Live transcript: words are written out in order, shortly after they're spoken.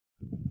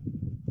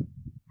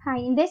Hi,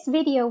 in this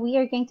video, we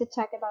are going to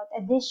talk about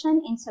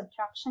addition and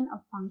subtraction of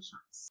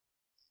functions.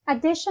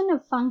 Addition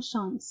of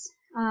functions.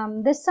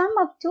 The sum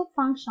of two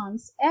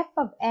functions, f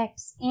of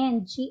x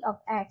and g of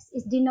x,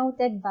 is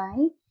denoted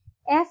by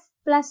f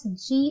plus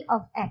g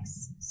of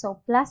x.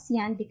 So, plus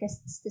yan because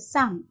it's the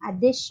sum,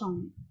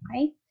 addition,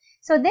 okay?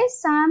 So,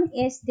 this sum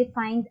is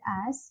defined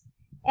as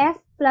f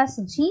plus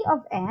g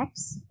of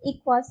x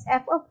equals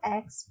f of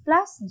x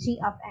plus g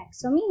of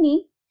x. So,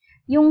 meaning,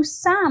 yung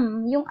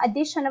sum, yung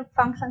addition of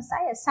functions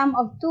tayo, sum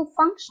of two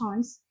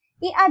functions,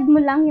 i-add mo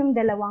lang yung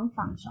dalawang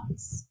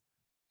functions.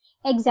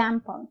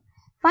 Example,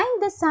 find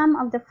the sum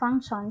of the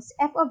functions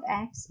f of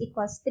x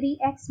equals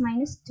 3x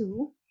minus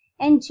 2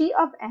 and g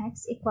of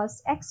x equals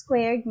x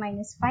squared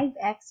minus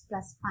 5x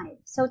plus 5.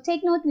 So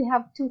take note, we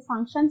have two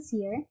functions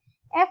here,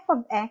 f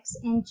of x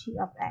and g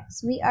of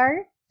x. We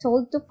are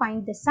told to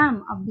find the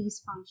sum of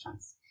these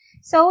functions.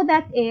 So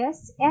that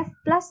is f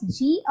plus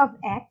g of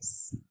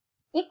x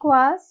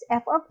equals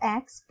f of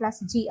x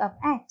plus g of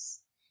x.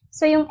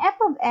 So, yung f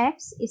of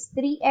x is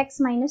 3x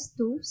minus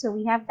 2. So,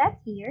 we have that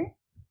here.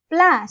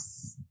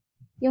 Plus,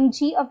 yung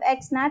g of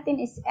x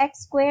natin is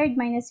x squared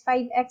minus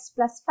 5x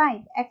plus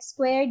 5. X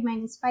squared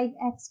minus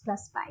 5x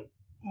plus 5.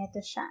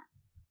 Ito siya.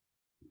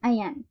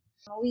 Ayan.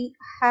 We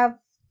have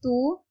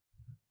to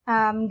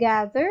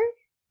gather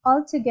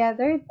all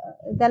together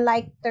the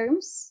like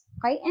terms,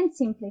 okay, and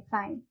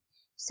simplify.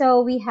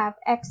 So, we have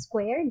x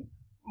squared.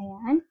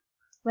 Ayan.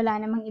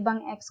 Wala namang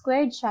ibang x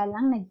squared, siya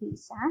lang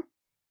nag-iisa.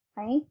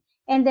 Okay?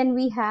 And then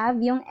we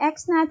have, yung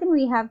x natin,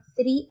 we have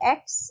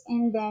 3x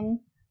and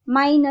then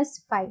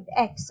minus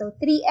 5x. So,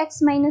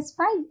 3x minus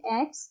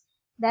 5x,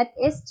 that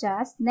is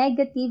just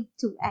negative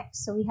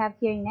 2x. So, we have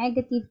here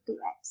negative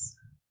 2x.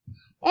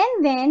 And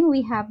then,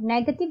 we have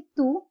negative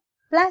 2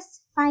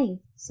 plus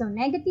 5. So,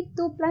 negative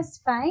 2 plus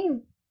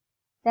 5,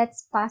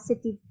 that's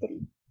positive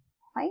 3.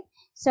 Okay?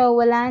 So,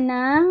 wala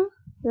nang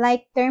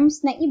like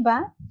terms na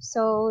iba.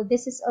 So,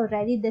 this is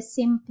already the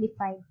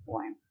simplified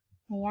form.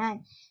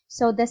 Ayan.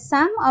 So, the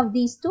sum of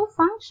these two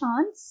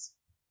functions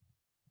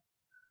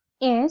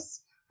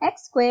is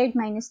x squared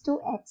minus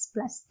 2x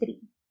plus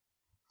 3.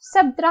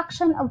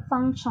 Subtraction of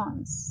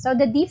functions. So,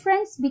 the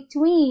difference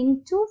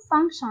between two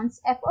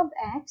functions f of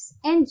x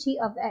and g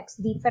of x,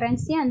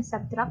 difference yan,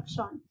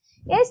 subtraction,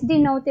 is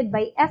denoted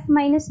by f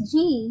minus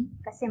g,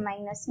 kasi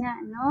minus nga,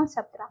 no?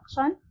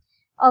 Subtraction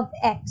of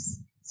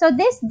x. So,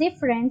 this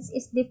difference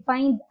is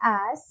defined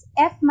as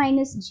f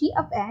minus g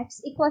of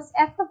x equals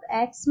f of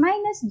x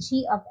minus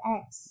g of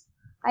x.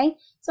 Okay?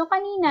 So,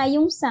 kanina,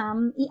 yung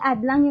sum,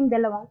 i-add lang yung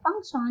dalawang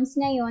functions.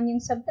 Ngayon, yung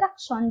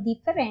subtraction,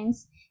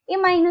 difference,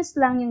 i-minus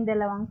lang yung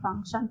dalawang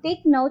function.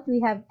 Take note,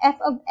 we have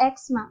f of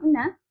x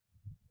mauna.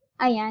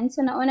 Ayan.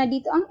 So, nauna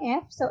dito ang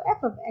f. So,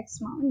 f of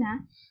x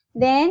mauna.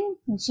 Then,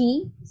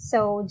 g.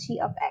 So, g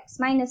of x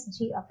minus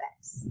g of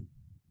x.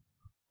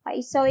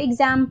 Okay, so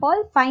example,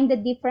 find the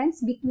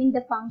difference between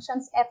the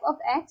functions f of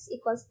x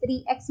equals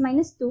 3x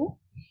minus 2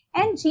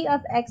 and g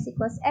of x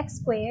equals x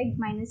squared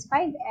minus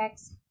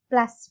 5x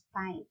plus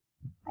 5.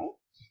 Okay,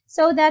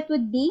 so that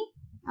would be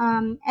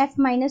f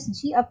minus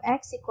g of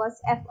x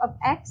equals f of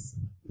x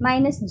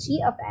minus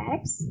g of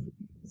x.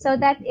 So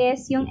that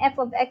is, yung f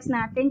of x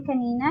natin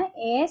kanina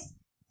is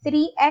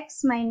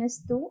 3x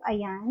minus 2,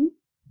 ayan,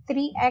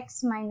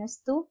 3x minus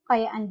 2,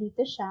 kaya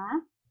andito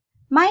siya.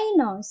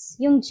 Minus,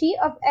 yung g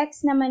of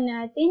x naman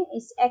natin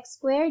is x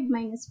squared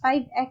minus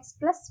 5x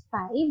plus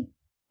 5.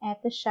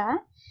 Ito siya.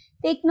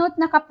 Take note,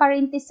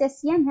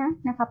 naka-parentheses yan, ha?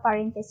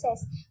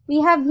 Naka-parentheses. We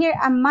have here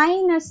a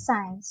minus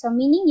sign. So,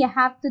 meaning you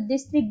have to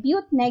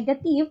distribute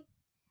negative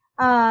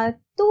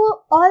to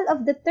all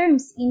of the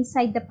terms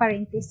inside the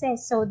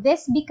parentheses. So,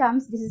 this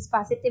is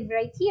positive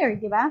right here,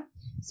 di ba?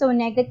 So,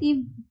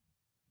 negative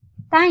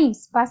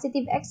times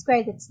positive x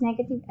squared, that's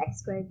negative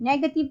x squared.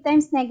 Negative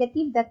times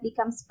negative, that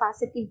becomes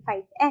positive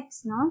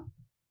 5x, no?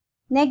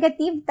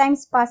 Negative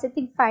times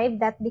positive 5,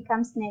 that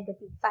becomes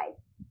negative 5.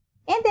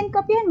 And then,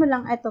 kopyahan mo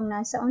lang itong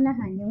nasa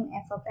unahan, yung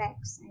f of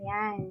x.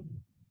 Ayan.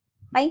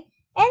 Okay?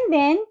 And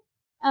then,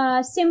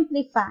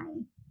 simplify.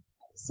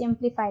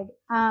 Simplified.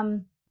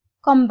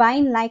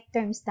 Combine like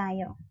terms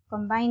tayo.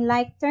 Combine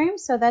like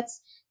terms, so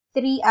that's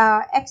 3,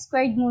 x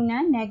squared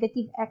muna,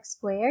 negative x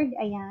squared.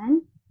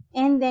 Ayan.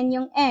 And then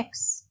yung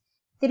x,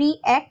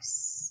 3x,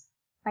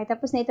 okay,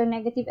 tapos na itong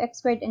negative x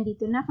squared,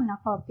 andito na, kung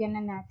nakopya na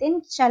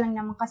natin, siya lang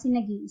naman kasi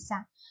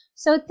nag-iisa.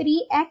 So,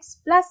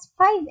 3x plus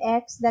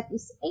 5x, that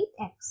is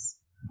 8x.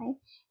 Okay?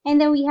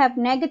 And then we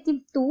have negative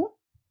 2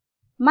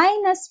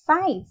 minus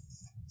 5.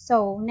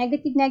 So,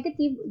 negative,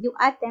 negative, you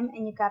add them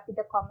and you copy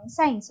the common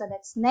sign. So,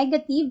 that's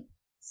negative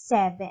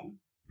 7.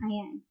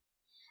 Ayan.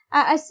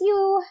 As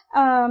you,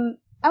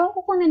 awan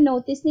ko kung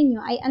na-notice ninyo,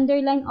 I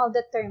underline all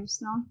the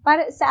terms, no?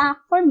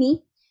 For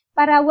me,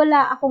 para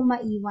wala akong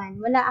maiwan,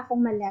 wala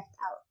akong ma-left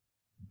out.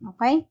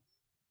 Okay?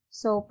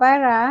 So,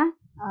 para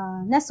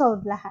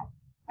na-solve lahat.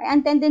 Okay?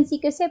 Ang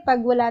tendency kasi, pag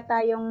wala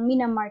tayong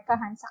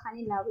minamarkahan sa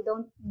kanila, we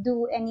don't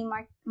do any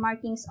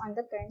markings on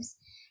the terms,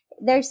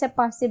 there's a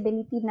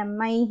possibility na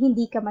may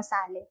hindi ka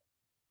masali.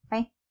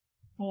 Okay?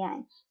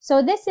 Ayan.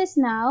 So this is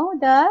now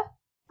the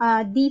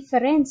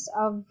difference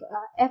of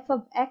f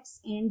of x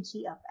and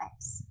g of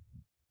x.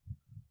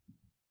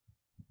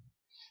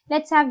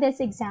 Let's have this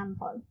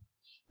example.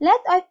 Let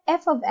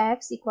f of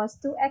x equals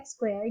 2x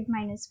squared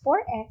minus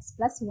 4x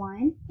plus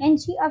 1 and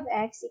g of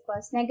x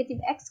equals negative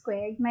x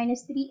squared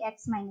minus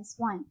 3x minus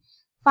 1.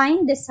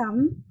 Find the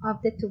sum of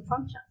the two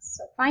functions.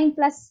 So find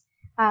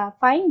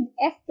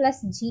f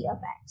plus g of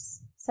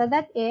x. So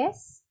that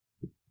is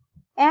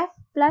f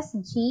plus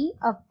g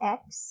of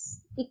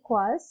x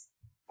equals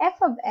f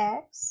of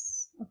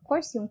x, of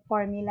course yung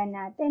formula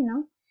natin,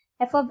 no?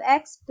 F of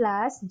x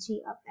plus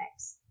g of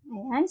x.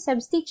 Ayan,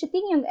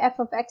 substituting yung f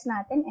of x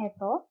natin,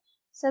 ito.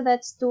 So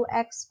that's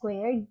 2x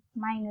squared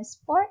minus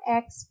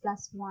 4x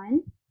plus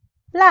 1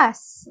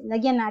 plus,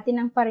 lagyan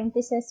natin ng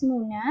parentheses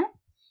muna,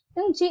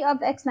 yung g of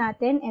x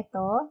natin,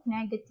 ito,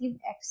 negative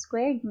x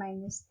squared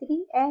minus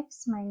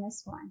 3x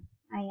minus 1.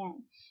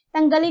 Ayan.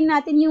 Tanggalin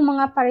natin yung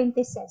mga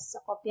parentheses. So,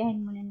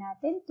 kopyahin muna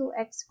natin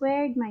 2x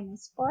squared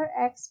minus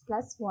 4x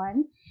plus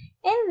 1.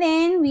 And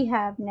then, we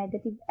have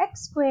negative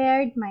x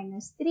squared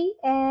minus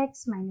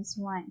 3x minus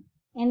 1.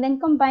 And then,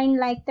 combine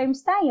like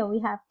terms tayo.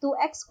 We have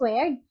 2x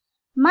squared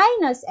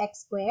minus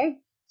x squared.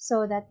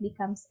 So, that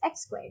becomes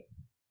x squared.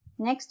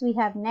 Next, we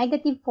have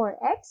negative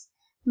 4x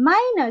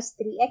minus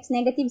 3x.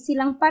 Negative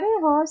silang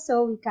pareho.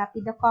 So, we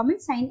copy the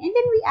common sign. And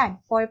then, we add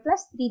 4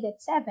 plus 3,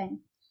 that's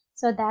 7.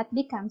 So, that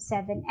becomes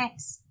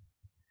 7x.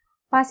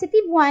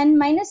 Positive 1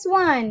 minus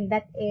 1,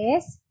 that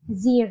is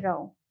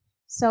 0.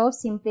 So,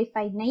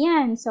 simplified na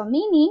yan. So,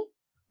 meaning,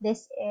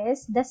 this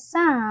is the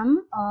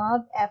sum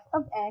of f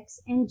of x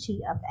and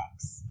g of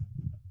x.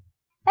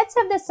 Let's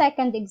have the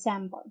second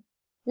example.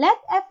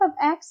 Let f of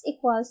x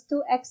equals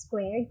 2x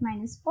squared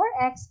minus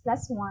 4x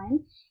plus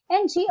 1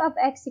 and g of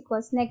x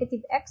equals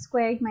negative x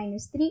squared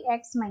minus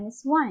 3x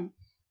minus 1.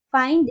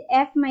 Find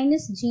f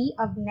minus g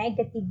of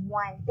negative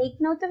 1.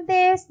 Take note of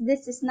this.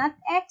 This is not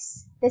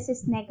x. This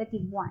is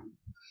negative 1.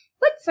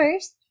 But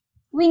first,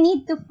 we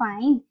need to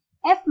find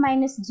f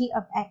minus g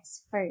of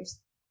x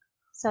first.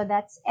 So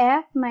that's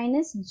f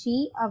minus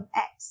g of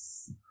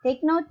x.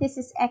 Take note, this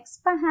is x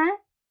pa, ha?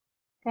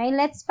 Okay,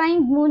 let's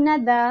find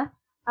muna the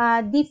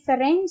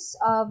difference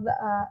of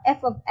f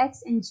of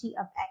x and g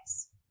of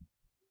x.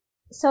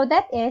 So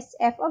that is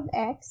f of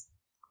x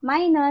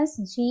minus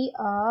g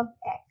of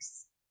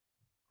x.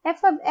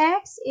 F of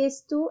x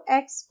is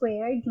 2x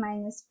squared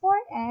minus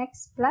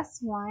 4x plus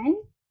 1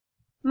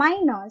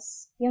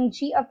 minus, yung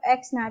g of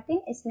x natin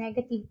is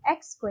negative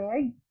x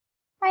squared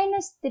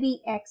minus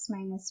 3x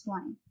minus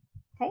 1.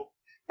 Okay?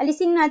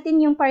 Alisin natin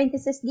yung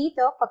parentheses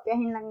dito.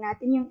 Kopyahin lang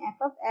natin yung f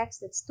of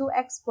x. That's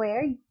 2x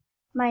squared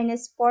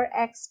minus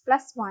 4x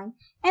plus 1.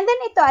 And then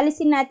ito,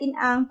 alisin natin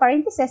ang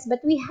parentheses.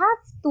 But we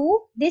have to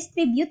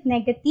distribute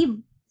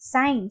negative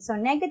sign. So,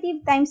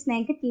 negative times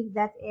negative,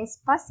 that is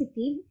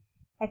positive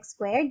x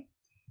squared.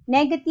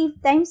 Negative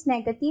times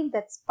negative,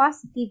 that's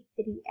positive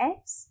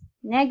 3x.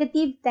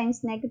 Negative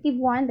times negative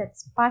 1,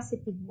 that's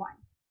positive 1.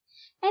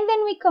 And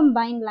then we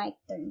combine like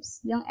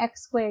terms. Yung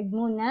x squared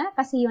muna,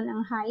 kasi yun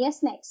ang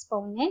highest na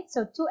exponent.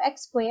 So,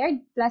 2x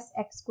squared plus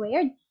x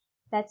squared,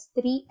 that's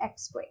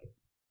 3x squared.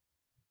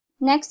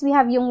 Next, we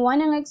have yung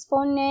 1 ang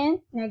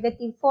exponent,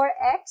 negative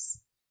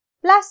 4x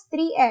plus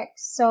 3x.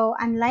 So,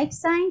 unlike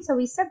sign, so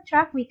we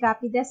subtract, we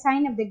copy the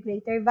sign of the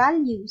greater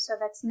value. So,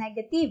 that's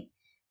negative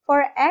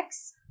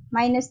 4x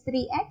minus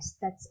 3x,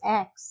 that's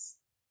x.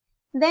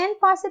 Then,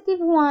 positive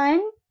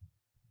 1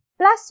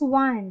 plus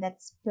 1,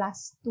 that's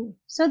plus 2.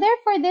 So,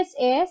 therefore, this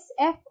is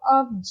f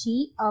of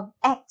g of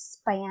x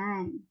pa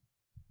yan.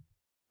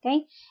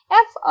 Okay?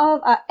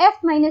 F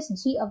minus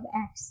g of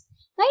x.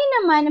 Ngayon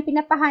naman, ang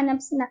pinapahanap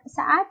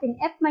sa atin,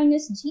 f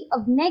minus g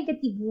of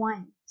negative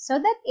 1. So,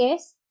 that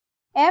is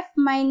f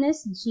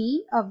minus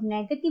g of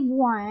negative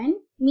 1,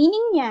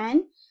 meaning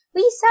yan,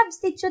 we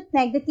substitute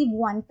negative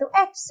 1 to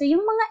x. So,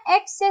 yung mga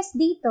x's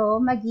dito,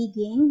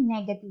 magiging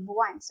negative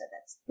 1. So,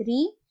 that's 3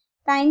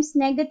 times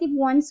negative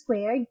 1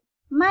 squared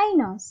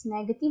minus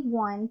negative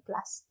 1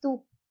 plus 2.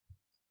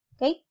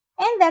 Okay?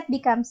 And that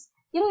becomes,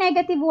 yung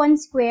negative 1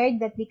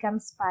 squared, that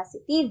becomes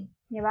positive.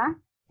 Di ba?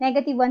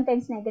 Negative 1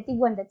 times negative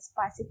 1, that's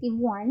positive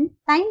 1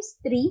 times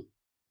 3,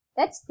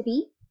 that's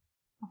 3.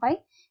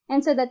 Okay? And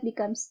so, that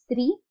becomes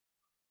 3.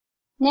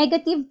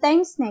 Negative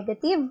times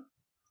negative,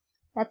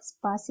 that's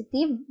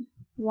positive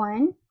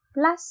 1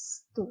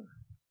 plus 2.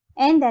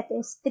 And that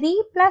is 3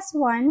 plus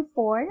 1,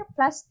 4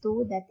 plus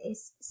 2, that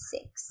is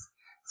 6.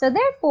 So,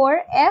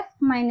 therefore, f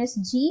minus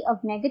g of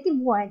negative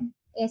 1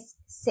 is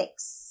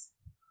 6.